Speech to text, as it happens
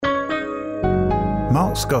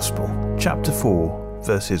Mark's Gospel, chapter 4,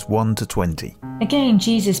 verses 1 to 20. Again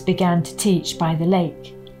Jesus began to teach by the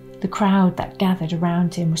lake. The crowd that gathered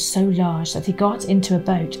around him was so large that he got into a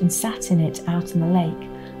boat and sat in it out on the lake,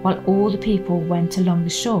 while all the people went along the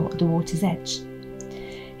shore at the water's edge.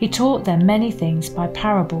 He taught them many things by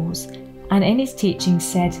parables, and in his teaching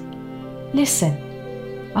said, "Listen,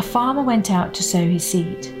 a farmer went out to sow his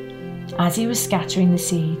seed. As he was scattering the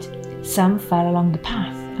seed, some fell along the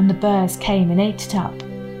path, and the birds came and ate it up.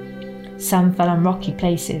 Some fell on rocky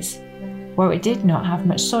places, where it did not have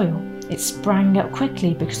much soil. It sprang up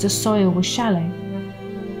quickly because the soil was shallow.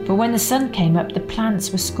 But when the sun came up, the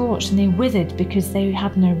plants were scorched and they withered because they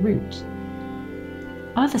had no root.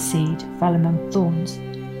 Other seed fell among thorns,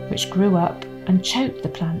 which grew up and choked the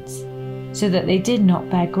plants, so that they did not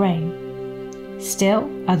bear grain. Still,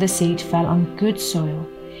 other seed fell on good soil.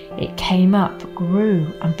 It came up, grew,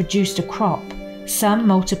 and produced a crop, some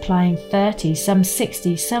multiplying 30, some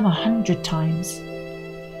 60, some 100 times."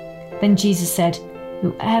 Then Jesus said,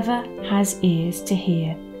 "Whoever has ears to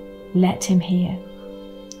hear, let him hear."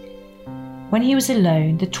 When he was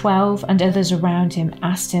alone, the 12 and others around him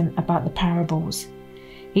asked him about the parables.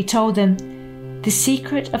 He told them, "The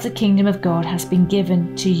secret of the kingdom of God has been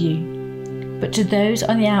given to you, but to those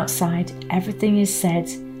on the outside everything is said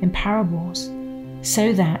in parables,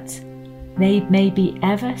 so that they may be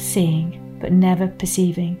ever seeing but never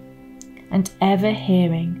perceiving, and ever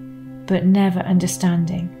hearing but never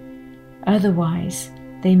understanding. Otherwise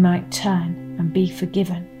they might turn and be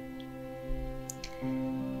forgiven."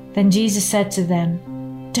 Then Jesus said to them,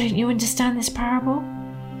 "Don't you understand this parable?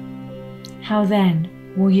 How then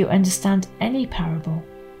will you understand any parable?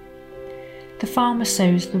 The farmer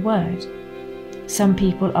sows the word. Some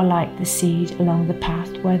people are like the seed along the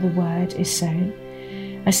path where the word is sown.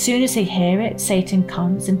 As soon as they hear it, Satan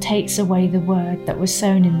comes and takes away the word that was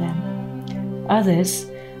sown in them.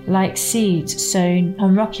 Others, like seeds sown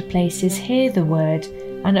on rocky places, hear the word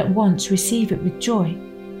and at once receive it with joy.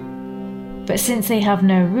 But since they have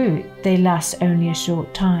no root, they last only a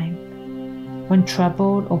short time. When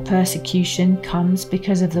trouble or persecution comes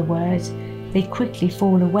because of the word, they quickly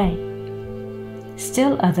fall away.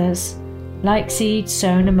 Still others, like seeds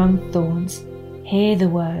sown among thorns, hear the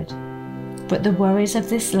word. But the worries of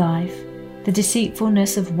this life, the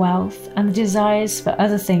deceitfulness of wealth, and the desires for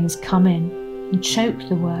other things come in and choke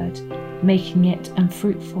the word, making it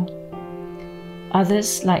unfruitful.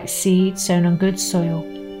 Others, like seed sown on good soil,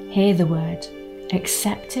 hear the word,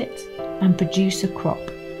 accept it, and produce a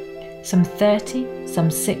crop, some 30,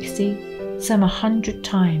 some 60, some 100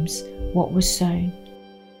 times what was sown.